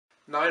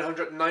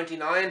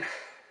999,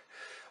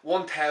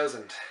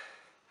 1000.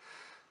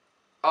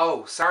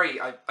 Oh, sorry,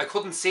 I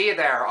couldn't see you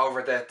there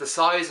over the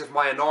size of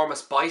my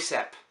enormous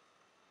bicep.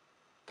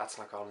 That's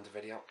not going in the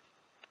video.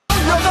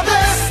 You're the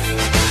best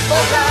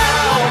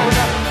around,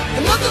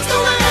 and nothing's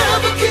gonna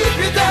ever keep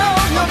you down.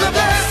 You're the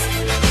best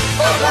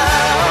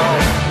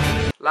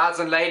around. Lads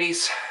and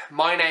ladies,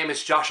 my name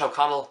is Josh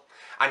O'Connell,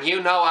 and you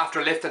know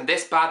after lifting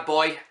this bad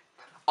boy,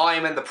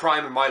 I'm in the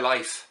prime of my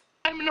life.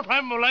 I'm in the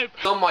prime of my life.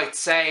 Some might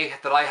say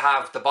that I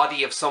have the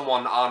body of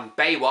someone on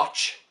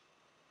Baywatch.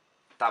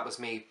 That was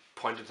me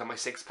pointing to my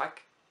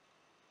six-pack.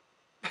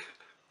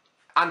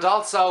 And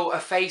also a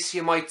face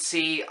you might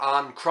see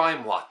on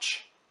Crime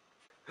Watch.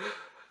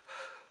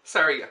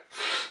 Sorry,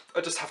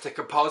 I just have to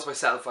compose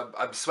myself.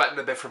 I'm sweating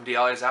a bit from the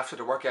eyes after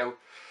the workout.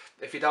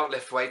 If you don't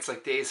lift weights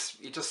like these,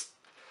 you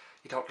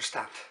don't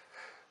understand.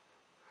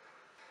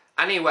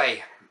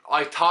 Anyway,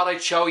 I thought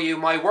I'd show you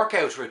my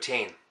workout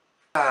routine.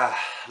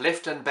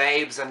 Lifting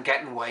babes and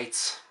getting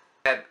weights.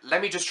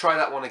 Let me just try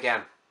that one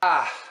again.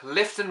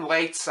 Lifting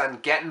weights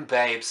and getting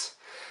babes.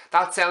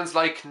 That sounds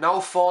like no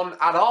fun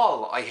at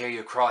all, I hear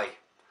you cry.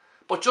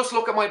 But just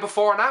look at my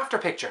before and after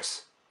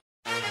pictures.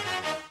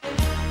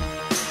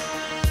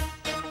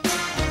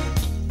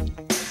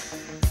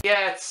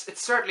 Yeah, it's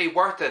certainly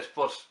worth it,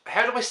 but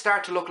how do I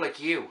start to look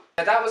like you?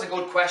 Now, that was a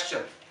good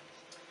question.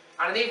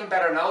 And an even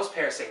better nose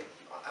piercing.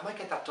 I might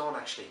get that done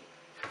actually.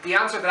 The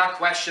answer to that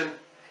question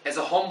is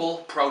a humble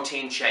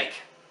protein shake.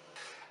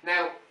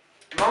 Now,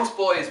 most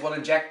boys will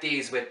inject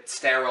these with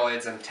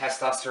steroids and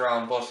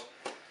testosterone, but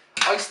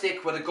I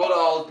stick with a good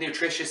old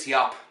nutritious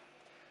yop,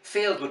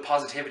 filled with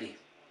positivity.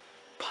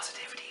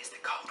 Positivity is the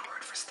code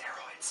word for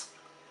steroids.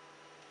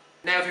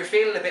 Now, if you're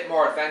feeling a bit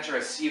more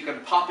adventurous, you can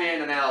pop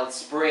in an old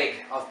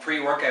sprig of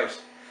pre-workout.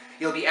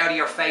 You'll be out of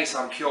your face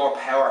on pure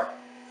power.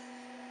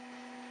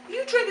 Are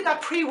you drinking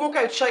that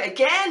pre-workout shit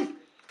again?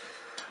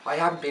 I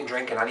haven't been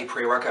drinking any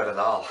pre-workout at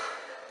all.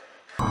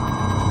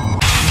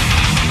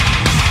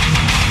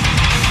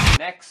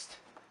 Next,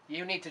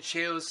 you need to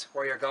choose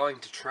where you're going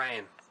to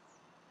train.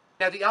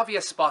 Now, the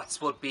obvious spots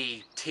would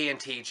be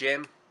TNT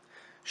Gym,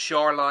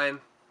 Shoreline,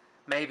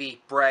 maybe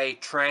Bray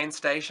train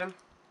station.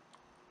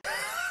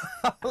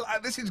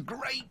 This is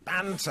great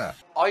banter.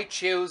 I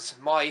choose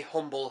my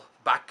humble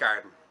back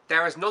garden.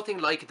 There is nothing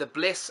like the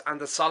bliss and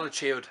the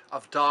solitude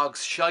of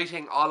dogs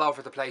shiting all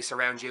over the place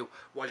around you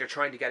while you're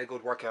trying to get a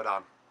good workout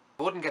on.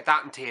 I wouldn't get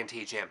that in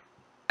TNT Gym.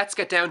 Let's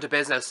get down to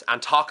business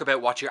and talk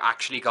about what you're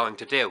actually going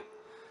to do,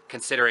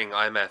 considering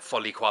I'm a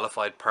fully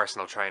qualified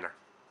personal trainer.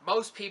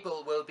 Most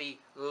people will be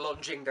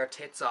lunging their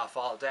tits off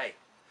all day,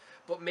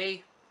 but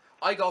me,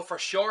 I go for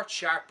short,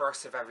 sharp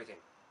bursts of everything.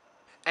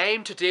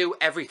 Aim to do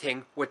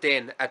everything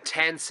within a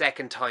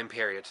 10-second time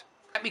period.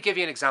 Let me give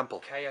you an example.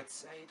 Okay, I'd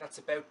say that's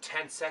about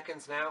 10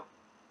 seconds now.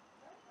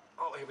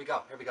 Oh, here we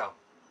go, here we go.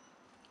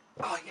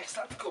 Oh yes,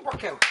 that's a good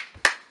workout.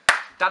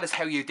 That is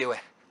how you do it.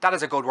 That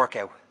is a good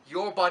workout.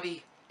 Your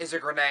body is a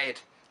grenade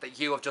that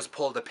you have just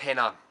pulled a pin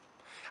on.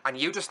 And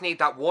you just need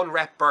that one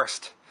rep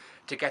burst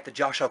to get the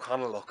Josh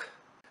O'Connell look.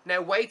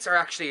 Now, weights are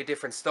actually a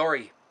different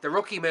story. The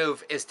rookie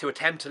move is to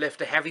attempt to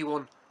lift a heavy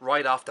one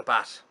right off the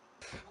bat.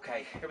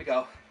 Okay, here we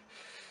go.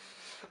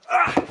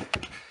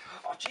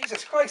 Oh,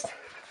 Jesus Christ.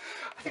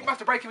 I think I'm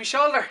after breaking my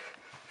shoulder.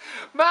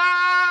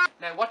 Man!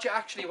 Now, what you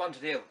actually want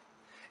to do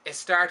is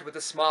start with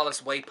the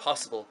smallest weight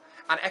possible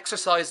and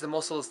exercise the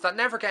muscles that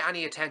never get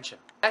any attention.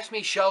 Let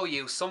me show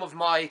you some of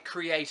my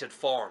created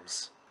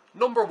forms.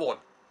 Number one.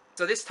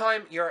 So this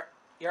time you're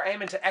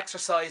aiming to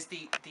exercise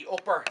the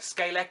upper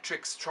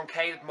scalextrix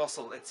truncated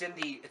muscle. It's in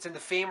the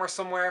femur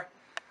somewhere.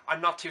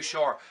 I'm not too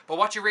sure. But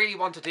what you really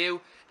want to do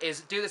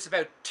is do this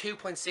about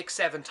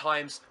 2.67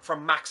 times for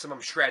maximum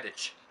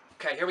shreddage.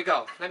 Okay, here we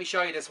go. Let me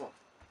show you this one.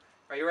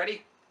 Are you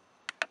ready?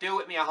 Do it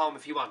with me at home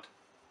if you want.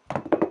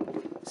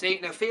 See,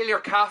 now feel your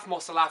calf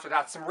muscle after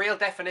that. Some real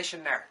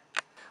definition there.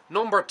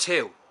 Number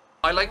two.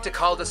 I like to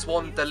call this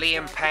one the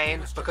Liam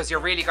pain because you're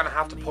really going to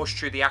have to push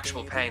through the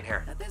actual pain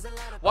here.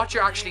 What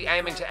you're actually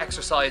aiming to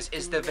exercise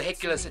is the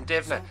vehiculus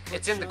individuum.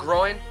 It's in the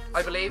groin,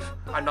 I believe.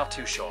 I'm not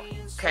too sure.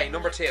 Okay,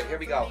 number two. Here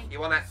we go. You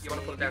wanna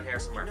put it down here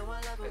somewhere.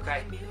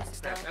 Okay.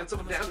 Now bounce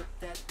up and down.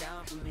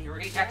 You're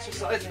really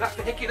exercising that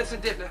vehiculus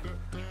individuum.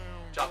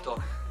 Job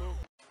done.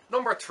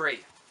 Number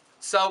three.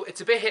 So it's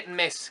a bit hit and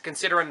miss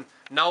considering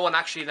no one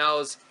actually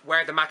knows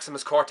where the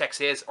maximus cortex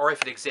is or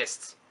if it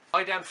exists.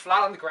 Lie down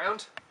flat on the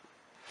ground.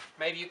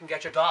 Maybe you can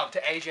get your dog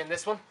to aid you in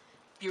this one.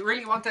 You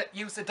really want to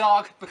use the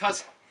dog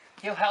because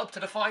he'll help to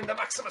define the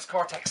maximus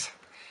cortex.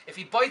 If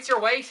he bites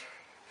your weight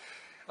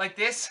like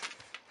this,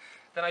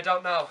 then I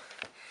don't know.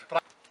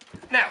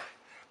 Now,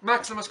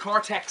 maximus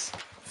cortex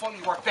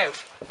fully worked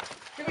out.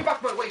 Give me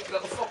back my weight, you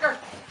little fucker.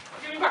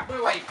 Give me back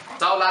my weight.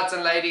 So lads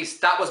and ladies,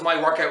 that was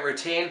my workout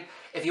routine.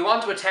 If you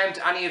want to attempt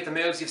any of the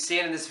moves you've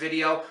seen in this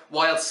video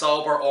while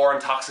sober or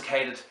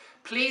intoxicated,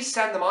 please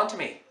send them on to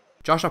me.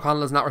 Josh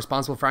O'Connell is not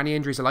responsible for any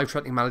injuries or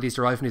life-threatening maladies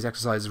derived from these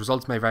exercises.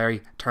 Results may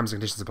vary. Terms and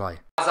conditions apply.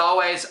 As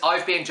always,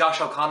 I've been Josh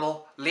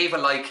O'Connell. Leave a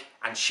like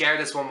and share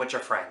this one with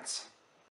your friends.